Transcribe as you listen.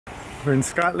We're in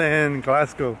Scotland,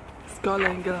 Glasgow.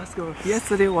 Scotland, Glasgow.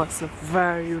 Yesterday was a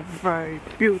very, very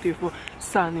beautiful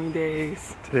sunny day.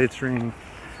 Today it's raining.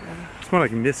 Yeah. It's more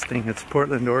like misting. It's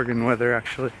Portland, Oregon weather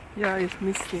actually. Yeah, it's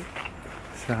misty.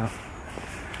 So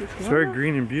it's very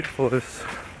green and beautiful.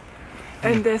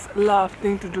 And there's a lot of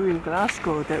things to do in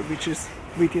Glasgow that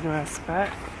we didn't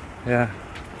expect. Yeah.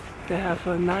 They have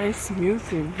a nice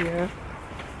museum here.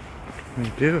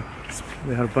 They do.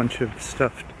 They have a bunch of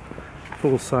stuffed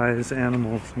full-size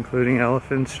animals, including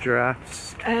elephants,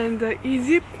 giraffes. And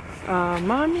Egypt,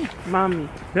 mummy.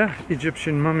 Yeah,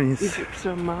 Egyptian mummies.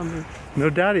 Egyptian mummies.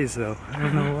 No daddies though. I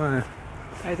don't know why.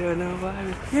 I don't know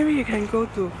why. Maybe you can go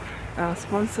to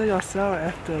sponsor yourself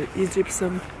after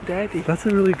Egyptian daddy. That's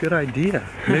a really good idea.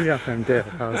 Maybe after I'm dead.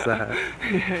 How's that?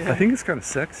 Yeah. I think it's kind of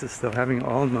sexist though, having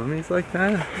all mummies like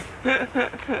that.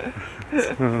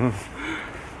 So,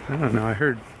 I don't know. I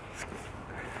heard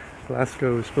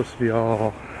Glasgow is supposed to be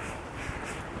all,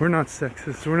 we're not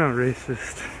sexist, we're not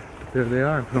racist. But there they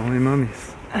are with only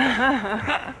mummies.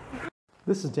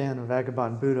 This is Dan of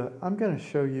Vagabond Buddha. I'm going to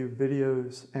show you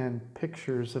videos and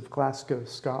pictures of Glasgow,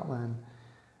 Scotland,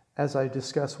 as I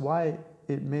discuss why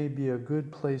it may be a good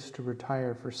place to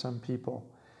retire for some people.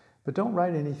 But don't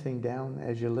write anything down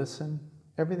as you listen.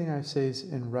 Everything I say is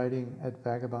in writing at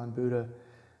Vagabond Buddha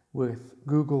with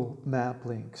Google Map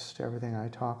links to everything I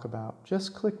talk about.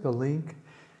 Just click the link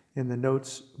in the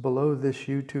notes below this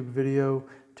YouTube video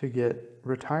to get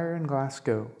Retire in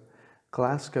Glasgow,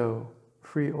 Glasgow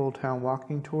free Old Town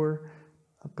walking tour,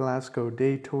 Glasgow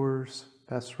day tours,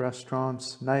 best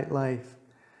restaurants, nightlife,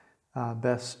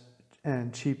 best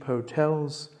and cheap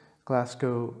hotels,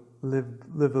 Glasgow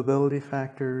livability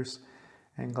factors,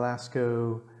 and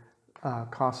Glasgow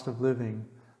cost of living.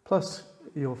 Plus,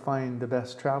 you'll find the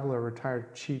best travel or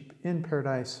retired cheap in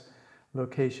paradise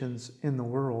locations in the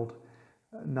world,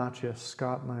 not just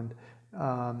Scotland.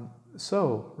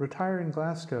 So, Retire in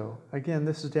Glasgow. Again,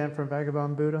 this is Dan from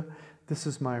Vagabond Buddha. This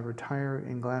is my Retire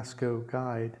in Glasgow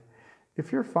guide.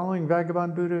 If you're following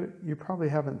Vagabond Buddha, you probably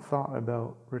haven't thought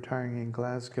about retiring in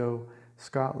Glasgow,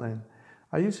 Scotland.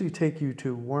 I usually take you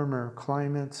to warmer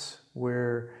climates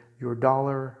where your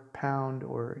dollar, pound,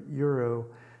 or euro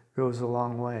goes a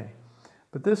long way.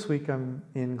 But this week I'm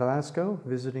in Glasgow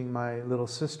visiting my little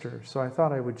sister, so I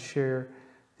thought I would share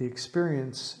the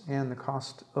experience and the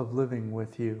cost of living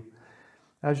with you.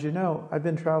 As you know, I've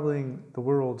been traveling the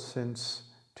world since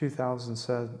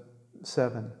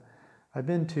 2007. I've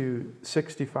been to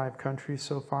 65 countries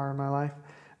so far in my life.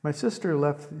 My sister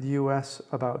left the US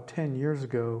about 10 years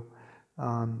ago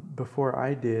before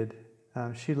I did.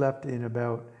 She left in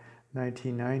about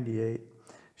 1998.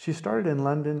 She started in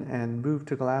London and moved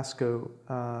to Glasgow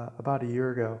about a year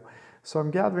ago. So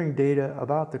I'm gathering data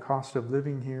about the cost of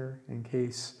living here in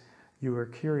case you are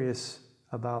curious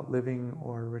about living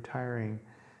or retiring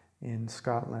in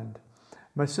Scotland.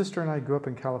 My sister and I grew up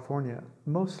in California,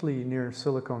 mostly near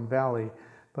Silicon Valley,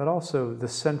 but also the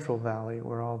Central Valley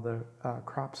where all the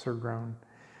crops are grown.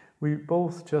 We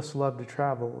both just love to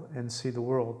travel and see the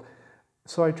world.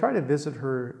 So I try to visit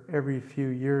her every few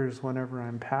years whenever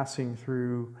I'm passing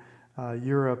through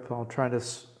Europe. I'll try to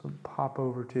pop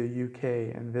over to the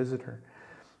UK and visit her.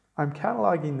 I'm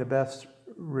cataloging the best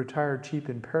retired cheap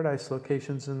in paradise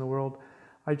locations in the world.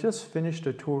 I just finished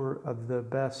a tour of the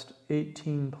best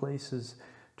 18 places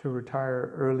to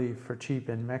retire early for cheap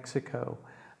in Mexico.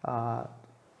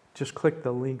 Just click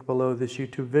the link below this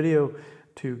YouTube video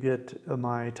to get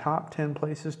my top 10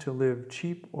 places to live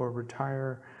cheap or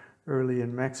retire early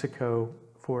in Mexico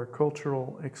for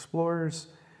cultural explorers,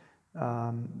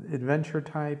 adventure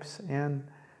types, and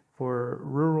for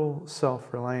rural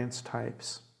self-reliance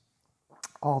types.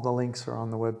 All the links are on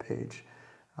the webpage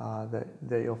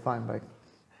that you'll find by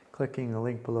clicking the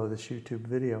link below this YouTube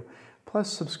video. Plus,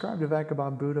 subscribe to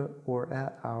Vagabond Buddha or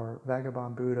at our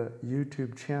Vagabond Buddha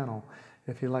YouTube channel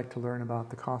if you'd like to learn about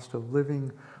the cost of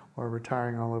living or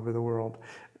retiring all over the world.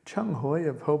 𝐂𝐎𝐒 𝐎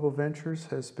of Hobo Ventures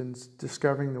has been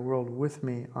discovering the world with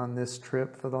me on this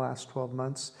trip for the last 12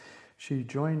 months. She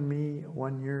joined me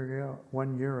 1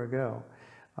 year ago.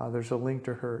 There's a link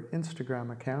to her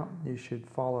Instagram account. You should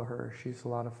follow her. She's a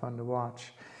lot of fun to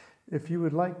watch. If you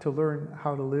would like to learn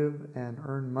how to live and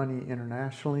earn money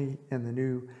internationally in the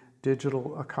new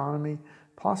digital economy,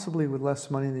 possibly with less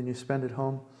money than you spend at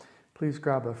home, please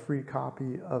grab a free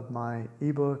copy of my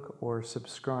ebook or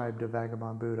subscribe to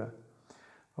Vagabond Buddha.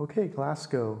 Okay,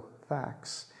 Glasgow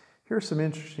facts. Here's some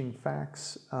interesting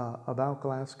facts about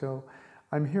Glasgow.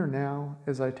 I'm here now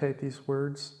as I type these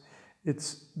words.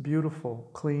 It's beautiful,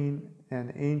 clean,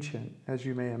 and ancient, as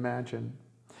you may imagine.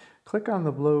 Click on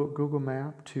the below Google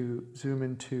map to zoom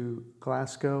into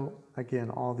Glasgow. Again,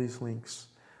 all these links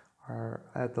are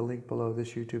at the link below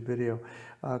this YouTube video.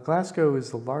 Glasgow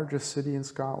is the largest city in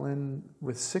Scotland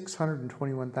with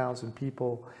 621,000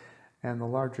 people and the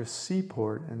largest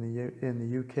seaport in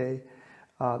the UK.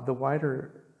 The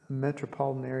wider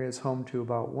metropolitan area is home to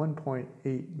about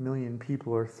 1.8 million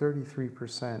people, or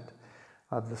 33%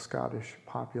 of the Scottish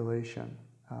population.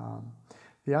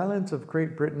 The islands of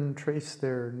Great Britain trace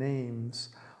their names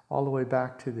all the way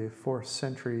back to the 4th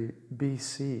century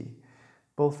BC.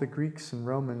 Both the Greeks and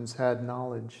Romans had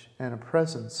knowledge and a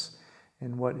presence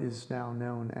in what is now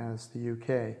known as the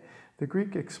UK. The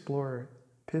Greek explorer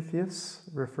Pytheas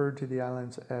referred to the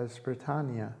islands as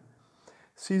Britannia.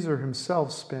 Caesar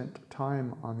himself spent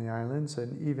time on the islands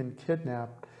and even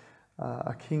kidnapped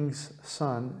a king's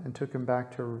son and took him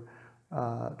back to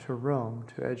Rome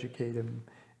to educate him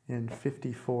in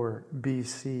 54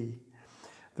 BC.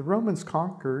 The Romans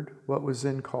conquered what was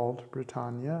then called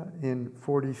Britannia in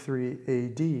 43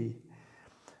 AD.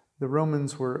 The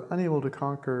Romans were unable to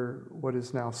conquer what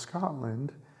is now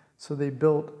Scotland, so they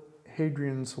built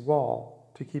Hadrian's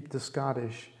Wall to keep the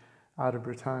Scottish out of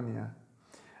Britannia.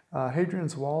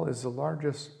 Hadrian's Wall is the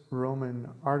largest Roman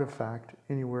artifact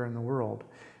anywhere in the world.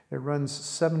 It runs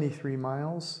 73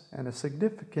 miles, and a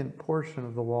significant portion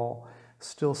of the wall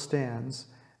still stands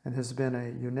and has been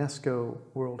a UNESCO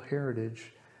World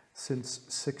Heritage since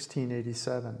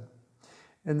 1987.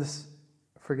 In the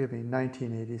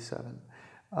 1987.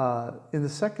 In the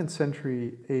 2nd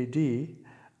century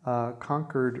AD,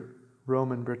 conquered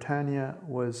Roman Britannia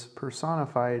was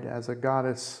personified as a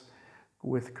goddess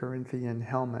with Corinthian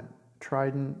helmet,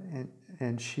 trident,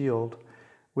 and shield,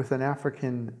 with an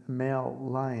African male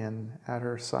lion at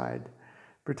her side.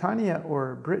 Britannia,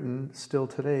 or Britain, still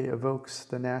today evokes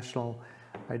the national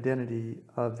identity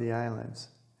of the islands,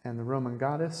 and the Roman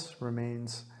goddess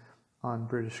remains on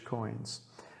British coins.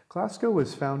 Glasgow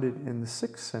was founded in the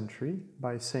 6th century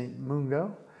by St.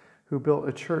 Mungo, who built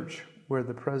a church where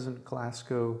the present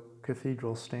Glasgow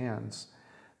Cathedral stands.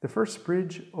 The first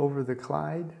bridge over the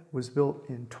Clyde was built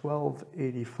in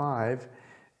 1285,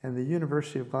 and the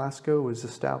University of Glasgow was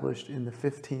established in the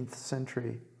 15th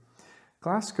century.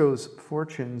 Glasgow's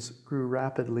fortunes grew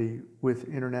rapidly with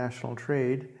international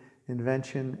trade,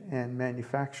 invention, and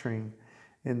manufacturing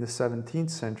in the 17th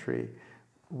century,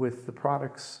 with the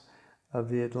products of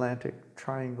the Atlantic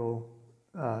triangular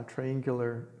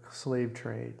slave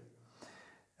trade.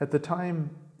 At the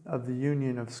time of the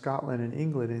Union of Scotland and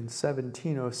England in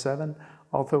 1707,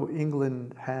 although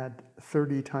England had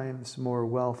 30 times more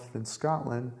wealth than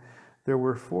Scotland, there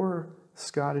were 4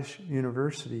 Scottish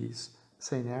universities: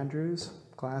 St. Andrews,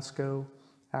 Glasgow,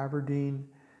 Aberdeen,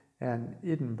 and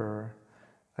Edinburgh,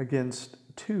 against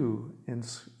 2 in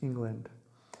England.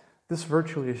 This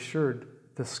virtually assured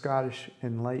the Scottish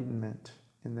Enlightenment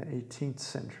in the 18th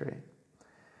century.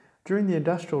 During the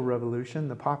Industrial Revolution,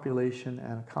 the population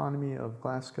and economy of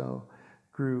Glasgow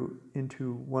grew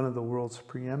into one of the world's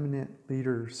preeminent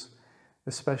leaders,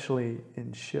 especially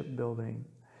in shipbuilding.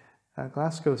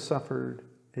 Glasgow suffered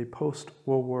a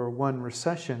post-World War I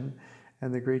recession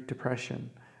and the Great Depression,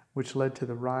 which led to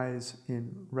the rise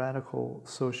in radical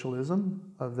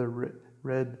socialism of the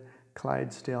Red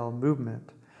Clydesdale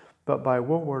movement. But by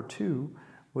World War II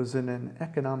was in an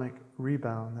economic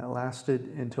rebound that lasted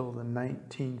until the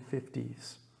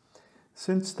 1950s.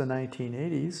 Since the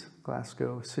 1980s,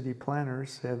 Glasgow city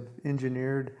planners have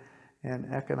engineered an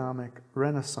economic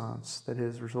renaissance that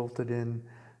has resulted in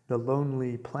the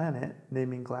Lonely Planet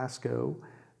naming Glasgow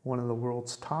one of the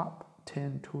world's top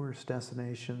 10 tourist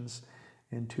destinations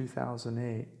in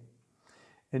 2008.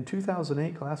 In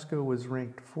 2008, Glasgow was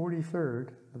ranked 43rd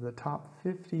of the top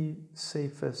 50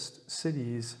 safest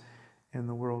cities in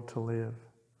the world to live.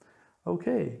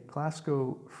 Okay,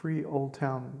 Glasgow free Old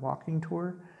Town walking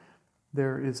tour.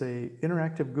 There is an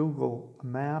interactive Google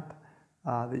map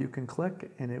that you can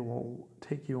click, and it will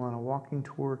take you on a walking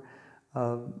tour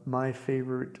of my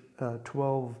favorite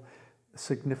 12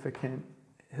 significant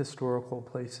historical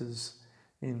places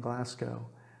in Glasgow.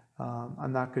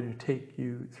 I'm not going to take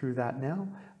you through that now,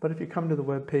 but if you come to the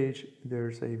webpage,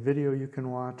 there's a video you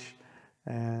can watch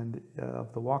and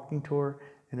of the walking tour,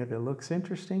 and if it looks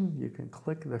interesting, you can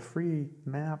click the free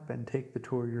map and take the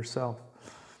tour yourself,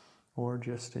 or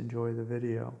just enjoy the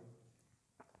video.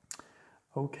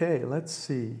 Okay, let's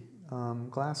see.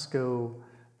 Glasgow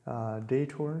day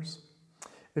tours.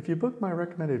 If you book my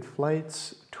recommended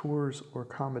flights, tours, or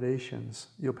accommodations,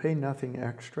 you'll pay nothing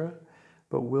extra,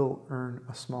 but will earn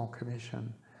a small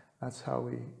commission. That's how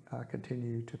we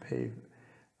continue to pay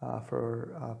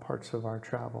for parts of our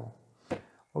travel.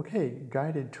 Okay,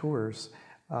 guided tours.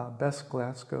 Best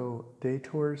Glasgow Day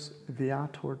Tours,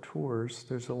 Viator Tours.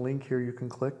 There's a link here you can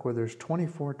click where there's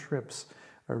 24 trips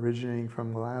originating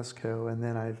from Glasgow, and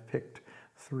then I've picked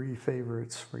 3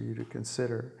 favorites for you to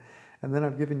consider. And then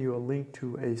I've given you a link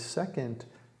to a second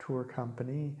tour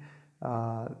company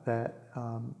that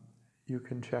you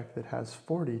can check that has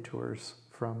 40 tours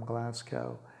from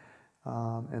Glasgow.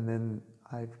 And then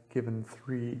I've given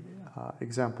 3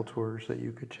 example tours that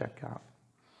you could check out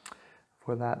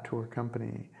for that tour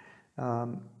company.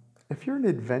 If you're an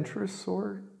adventurous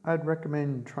sort, I'd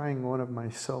recommend trying one of my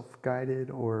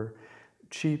self-guided or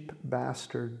cheap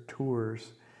bastard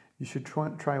tours. You should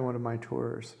try one of my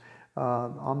tours.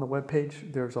 On the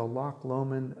webpage, there's a Loch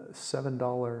Lomond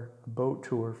 $7 boat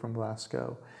tour from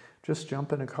Glasgow. Just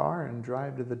jump in a car and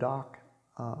drive to the dock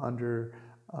under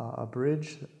a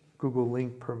bridge, Google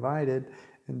link provided,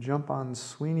 and jump on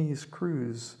Sweeney's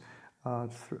Cruise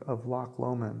of Loch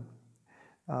Lomond.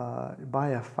 Buy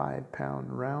a £5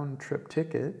 round trip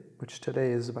ticket, which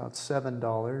today is about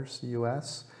 $7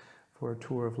 US, for a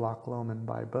tour of Loch Lomond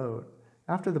by boat.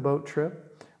 After the boat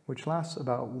trip, which lasts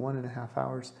about 1.5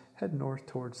 hours, head north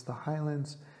towards the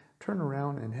Highlands, turn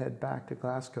around and head back to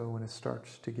Glasgow when it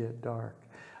starts to get dark.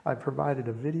 I provided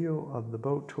a video of the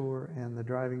boat tour and the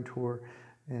driving tour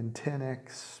in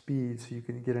 10x speed so you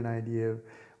can get an idea of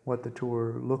what the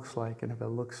tour looks like, and if it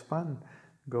looks fun,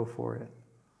 go for it.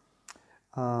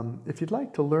 If you'd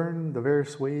like to learn the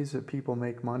various ways that people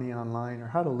make money online or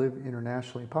how to live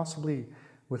internationally, possibly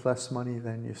with less money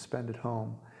than you spend at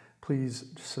home, please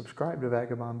subscribe to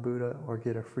Vagabond Buddha or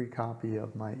get a free copy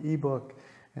of my ebook,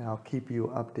 and I'll keep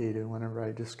you updated whenever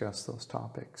I discuss those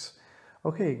topics.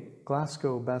 Okay,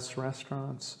 Glasgow best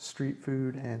restaurants, street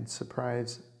food, and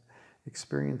surprise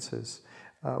experiences.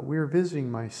 We're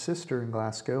visiting my sister in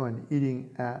Glasgow and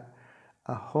eating at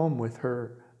a home with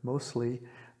her mostly.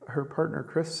 Her partner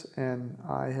Chris and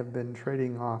I have been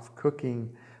trading off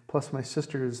cooking, plus my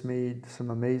sister has made some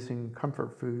amazing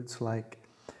comfort foods like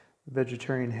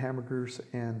vegetarian hamburgers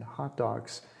and hot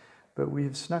dogs. But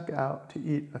we've snuck out to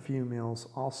eat a few meals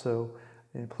also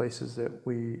in places that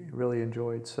we really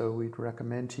enjoyed, so we'd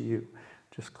recommend to you.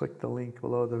 Just click the link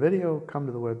below the video, come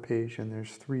to the webpage, and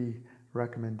there's 3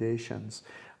 recommendations.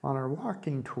 On our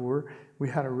walking tour, we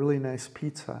had a really nice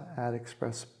pizza at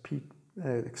Express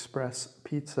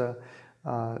Pizza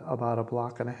about a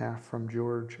block and a half from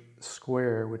George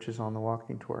Square, which is on the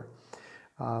walking tour.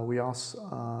 We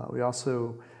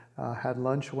also had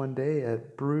lunch one day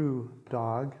at Brew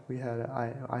Dog.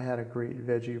 I had a great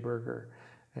veggie burger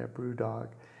at Brew Dog.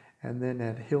 And then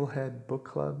at Hillhead Book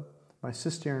Club, my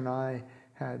sister and I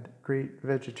had great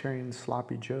vegetarian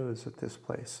sloppy joes at this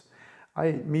place. I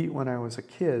ate meat when I was a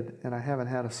kid, and I haven't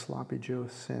had a sloppy joe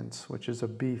since, which is a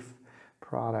beef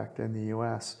product in the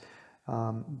US.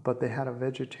 But they had a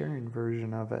vegetarian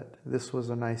version of it. This was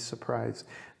a nice surprise.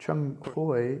 Chung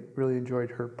Khoi really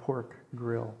enjoyed her pork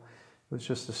grill. It was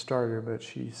just a starter, but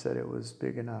she said it was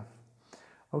big enough.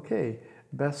 Okay,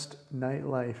 best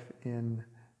nightlife in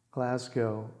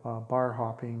Glasgow, bar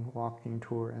hopping, walking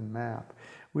tour, and map.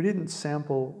 We didn't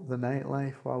sample the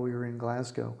nightlife while we were in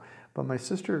Glasgow, but my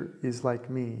sister is like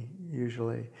me,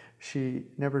 usually. She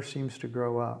never seems to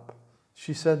grow up.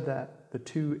 She said that the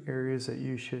 2 areas that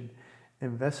you should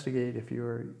investigate if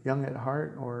you're young at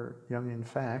heart or young in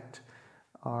fact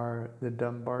are the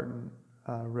Dumbarton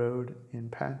Road in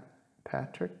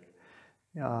Patrick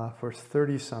for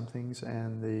 30-somethings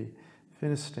and the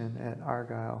Finiston at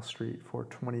Argyle Street for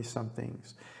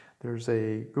 20-somethings. There's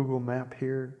a Google map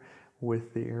here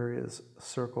with the areas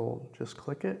circled. Just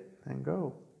click it and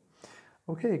go.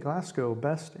 Okay, Glasgow,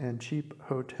 best and cheap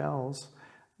hotels.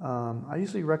 I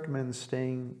usually recommend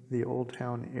staying the Old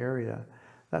Town area.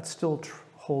 That still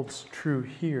holds true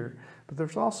here, but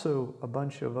there's also a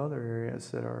bunch of other areas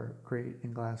that are great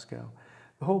in Glasgow.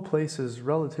 The whole place is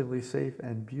relatively safe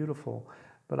and beautiful,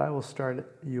 but I will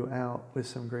start you out with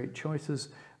some great choices.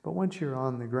 But once you're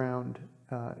on the ground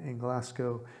in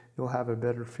Glasgow, you'll have a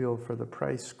better feel for the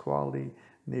price, quality,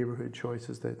 neighborhood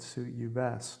choices that suit you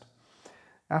best.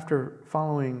 After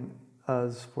following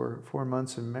us for 4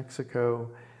 months in Mexico,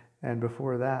 and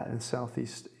before that in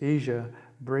Southeast Asia,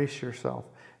 brace yourself.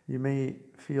 You may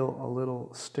feel a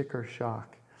little sticker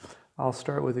shock. I'll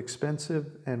start with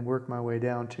expensive and work my way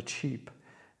down to cheap,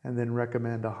 and then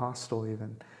recommend a hostel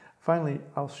even. Finally,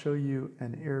 I'll show you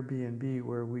an Airbnb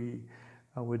where we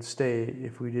would stay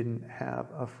if we didn't have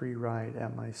a free ride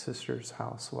at my sister's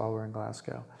house while we're in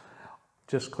Glasgow.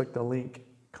 Just click the link,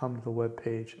 come to the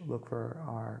webpage, look for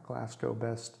our Glasgow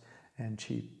best and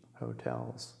cheap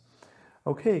hotels.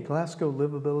 Okay, Glasgow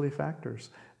livability factors.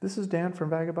 This is Dan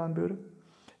from Vagabond Buddha.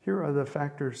 Here are the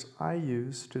factors I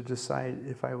use to decide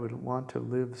if I would want to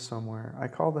live somewhere. I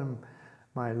call them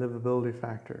my livability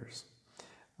factors.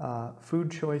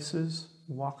 Food choices,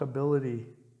 walkability,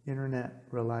 internet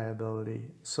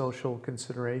reliability, social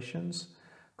considerations,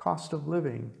 cost of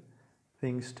living,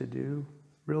 things to do,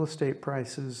 real estate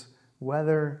prices,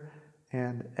 weather,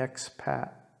 and expat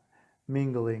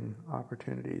mingling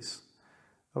opportunities.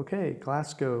 Okay,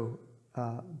 Glasgow,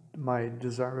 my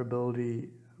desirability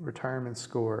retirement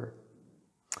score.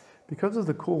 Because of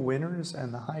the cool winters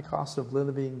and the high cost of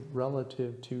living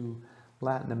relative to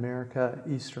Latin America,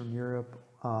 Eastern Europe,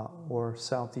 or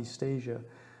Southeast Asia,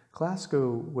 Glasgow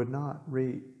would not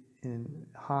rate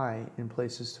high in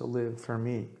places to live for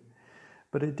me.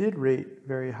 But it did rate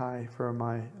very high for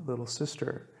my little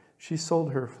sister. She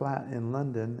sold her flat in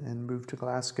London and moved to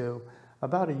Glasgow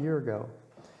about a year ago.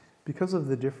 Because of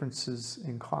the differences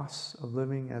in costs of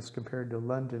living as compared to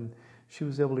London, she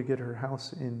was able to get her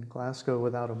house in Glasgow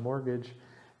without a mortgage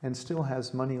and still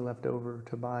has money left over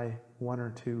to buy 1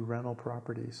 or 2 rental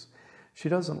properties. She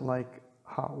doesn't like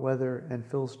hot weather and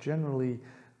feels generally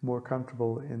more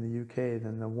comfortable in the UK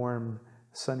than the warm,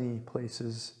 sunny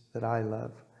places that I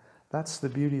love. That's the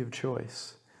beauty of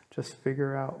choice. Just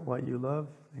figure out what you love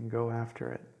and go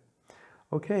after it.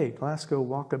 Okay, Glasgow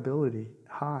walkability,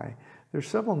 high. There's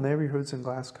several neighborhoods in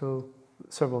Glasgow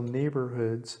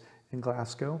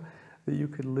that you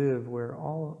could live where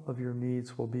all of your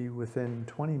needs will be within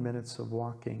 20 minutes of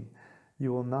walking.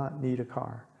 You will not need a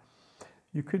car.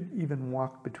 You could even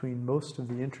walk between most of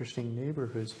the interesting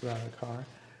neighborhoods without a car.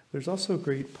 There's also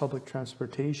great public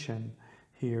transportation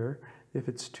here if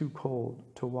it's too cold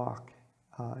to walk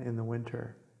in the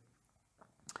winter.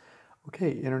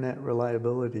 Okay, internet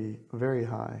reliability, very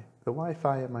high. The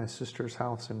Wi-Fi at my sister's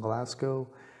house in Glasgow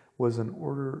was an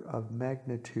order of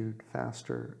magnitude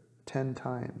faster, 10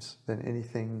 times than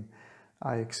anything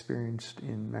I experienced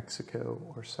in Mexico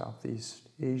or Southeast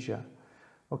Asia.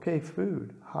 Okay,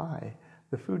 food, high.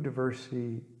 The food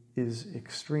diversity is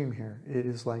extreme here. It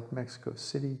is like Mexico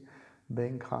City,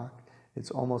 Bangkok. It's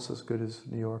almost as good as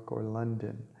New York or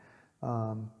London.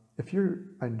 If you're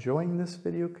enjoying this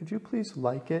video, could you please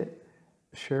like it,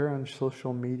 share on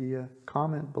social media,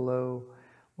 comment below,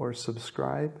 or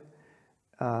subscribe?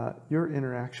 Your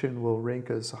interaction will rank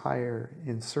us higher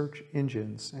in search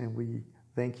engines, and we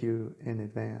thank you in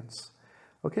advance.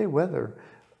 Okay, weather.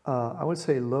 I would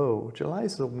say low. July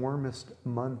is the warmest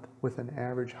month with an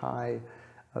average high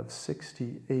of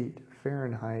 68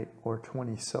 Fahrenheit or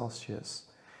 20 Celsius.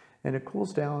 And it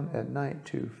cools down at night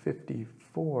to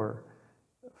 54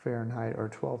 Fahrenheit or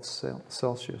 12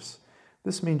 Celsius.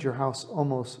 This means your house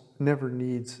almost never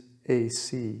needs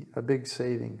AC, a big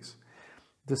savings.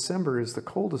 December is the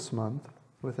coldest month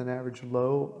with an average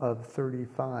low of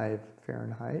 35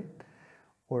 Fahrenheit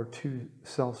or 2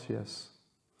 Celsius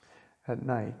at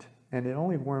night. And it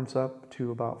only warms up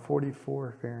to about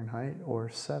 44 Fahrenheit or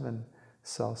 7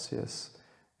 Celsius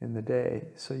in the day.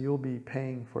 So you'll be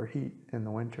paying for heat in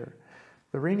the winter.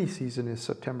 The rainy season is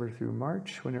September through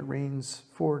March, when it rains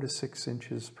 4 to 6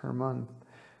 inches per month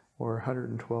or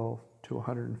 112 to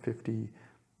 150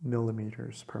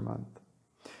 millimeters per month.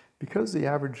 Because the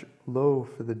average low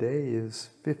for the day is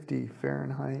 50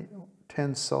 Fahrenheit,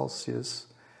 10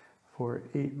 Celsius for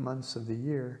 8 months of the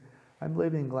year, I'm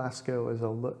labeling Glasgow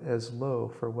as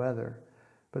low for weather.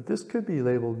 But this could be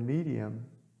labeled medium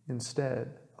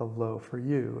instead of low for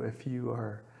you if you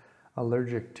are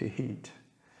allergic to heat.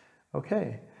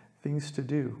 Okay, things to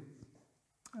do.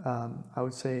 I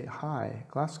would say high.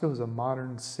 Glasgow is a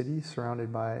modern city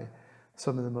surrounded by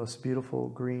some of the most beautiful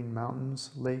green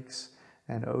mountains, lakes,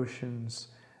 and oceans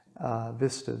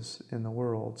vistas in the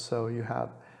world. So you have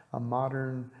a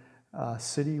modern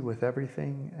city with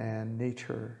everything and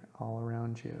nature all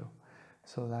around you.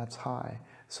 So that's high.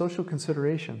 Social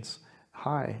considerations,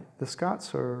 high. The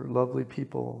Scots are lovely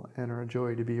people and are a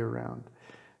joy to be around.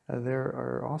 There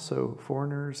are also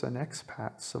foreigners and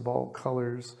expats of all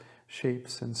colors,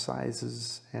 shapes, and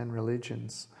sizes and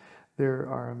religions. There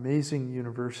are amazing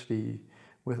universities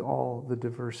with all the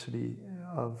diversity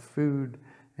of food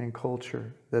and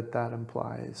culture that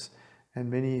implies. And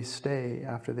many stay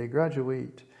after they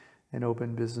graduate and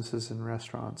open businesses and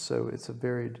restaurants. So it's a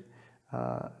very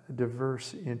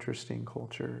diverse, interesting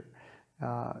culture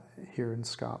here in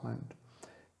Scotland,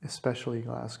 especially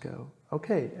Glasgow.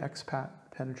 Okay, expat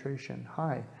penetration,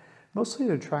 high. Mostly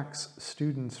it attracts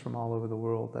students from all over the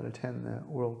world that attend the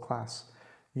world-class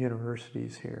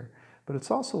universities here. But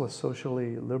it's also a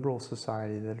socially liberal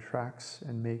society that attracts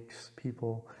and makes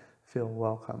people feel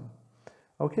welcome.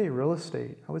 Okay, real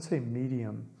estate, I would say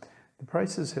medium. The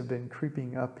prices have been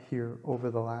creeping up here over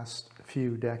the last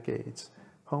few decades.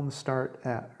 Homes start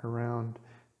at around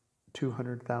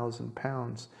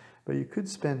 £200,000, but you could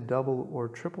spend double or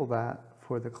triple that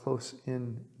for the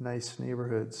close-in nice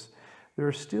neighborhoods. There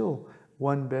are still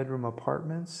one-bedroom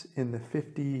apartments in the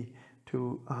 50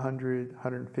 to 100,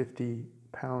 150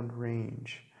 pound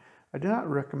range. I do not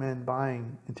recommend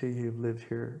buying until you've lived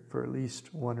here for at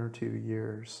least 1 or 2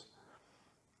 years.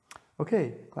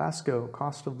 Okay, Glasgow,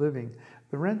 cost of living.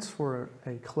 The rents for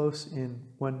a close-in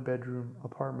one-bedroom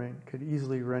apartment could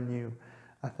easily run you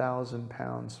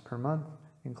 £1,000 per month,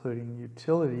 including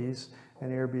utilities. An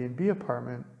Airbnb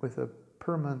apartment with a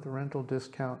per-month rental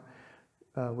discount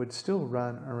would still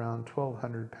run around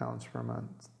 £1,200 per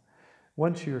month.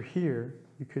 Once you're here,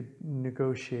 you could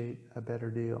negotiate a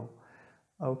better deal.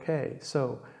 Okay,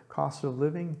 so cost of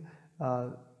living,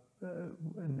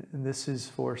 and this is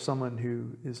for someone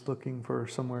who is looking for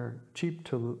somewhere cheap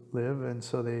to live, and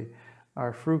so they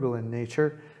are frugal in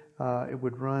nature. It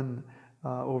would run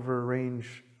over a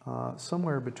range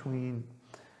somewhere between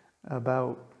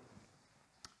about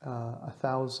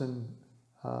 $1,000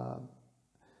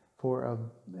 for a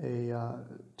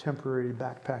temporary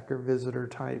backpacker visitor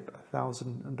type,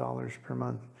 $1,000 per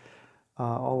month,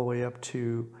 all the way up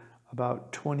to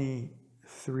about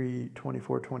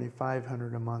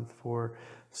 $2,500 a month for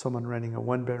someone renting a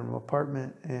one-bedroom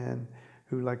apartment and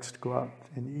who likes to go out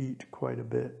and eat quite a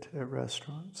bit at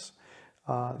restaurants.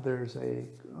 There's a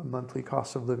monthly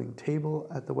cost of living table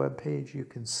at the webpage. You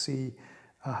can see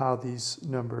how these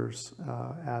numbers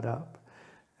add up.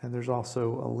 And there's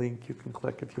also a link you can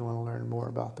click if you want to learn more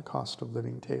about the cost of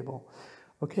living table.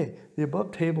 Okay, the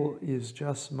above table is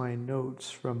just my notes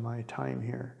from my time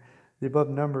here. The above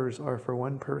numbers are for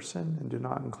one person and do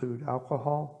not include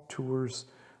alcohol, tours,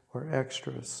 or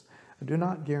extras. I do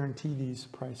not guarantee these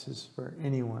prices for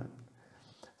anyone.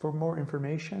 For more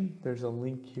information, there's a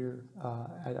link here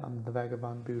on the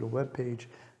Vagabond Buddha webpage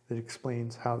that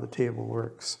explains how the table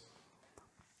works.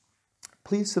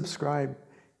 Please subscribe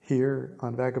here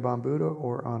on Vagabond Buddha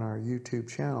or on our YouTube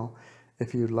channel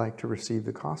if you'd like to receive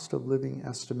the cost of living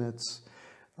estimates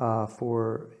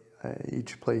for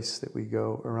each place that we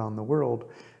go around the world.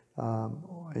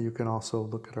 You can also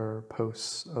look at our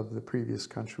posts of the previous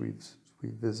countries we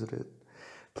visited.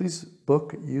 Please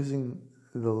book using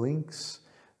the links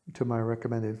to my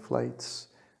recommended flights,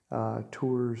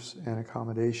 tours, and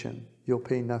accommodation. You'll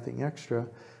pay nothing extra,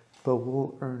 but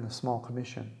we'll earn a small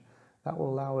commission. That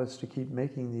will allow us to keep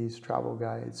making these travel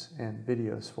guides and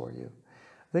videos for you.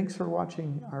 Thanks for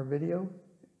watching our video.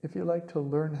 If you'd like to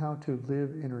learn how to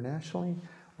live internationally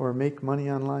or make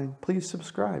money online, please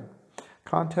subscribe.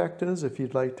 Contact us if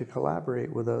you'd like to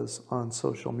collaborate with us on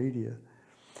social media.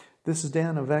 This is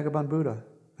Dan of Vagabond Buddha.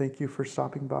 Thank you for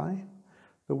stopping by.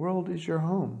 The world is your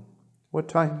home. What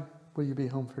time will you be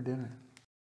home for dinner?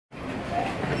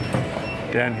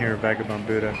 Dan here, Vagabond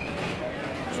Buddha.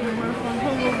 Somewhere from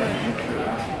home over.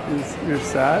 You're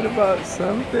sad about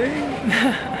something?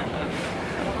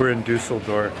 We're in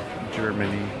Düsseldorf,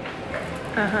 Germany.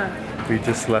 We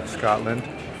just left Scotland.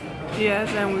 Yes,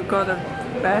 and we got the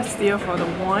best deal for the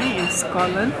wine in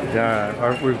Scotland. Yeah,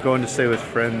 we're going to stay with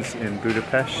friends in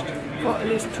Budapest. For at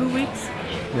least 2 weeks.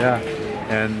 Yeah,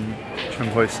 and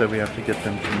Chung-Hui said we have to get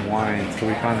them some wine, so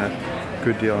we found a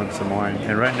good deal on some wine.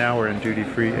 And right now we're in duty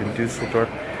free in Düsseldorf.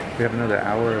 We have another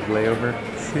hour of layover.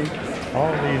 See,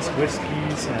 all these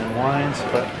whiskeys and wines,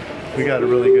 but we got a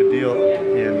really good deal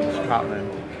in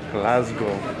Scotland,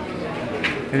 Glasgow.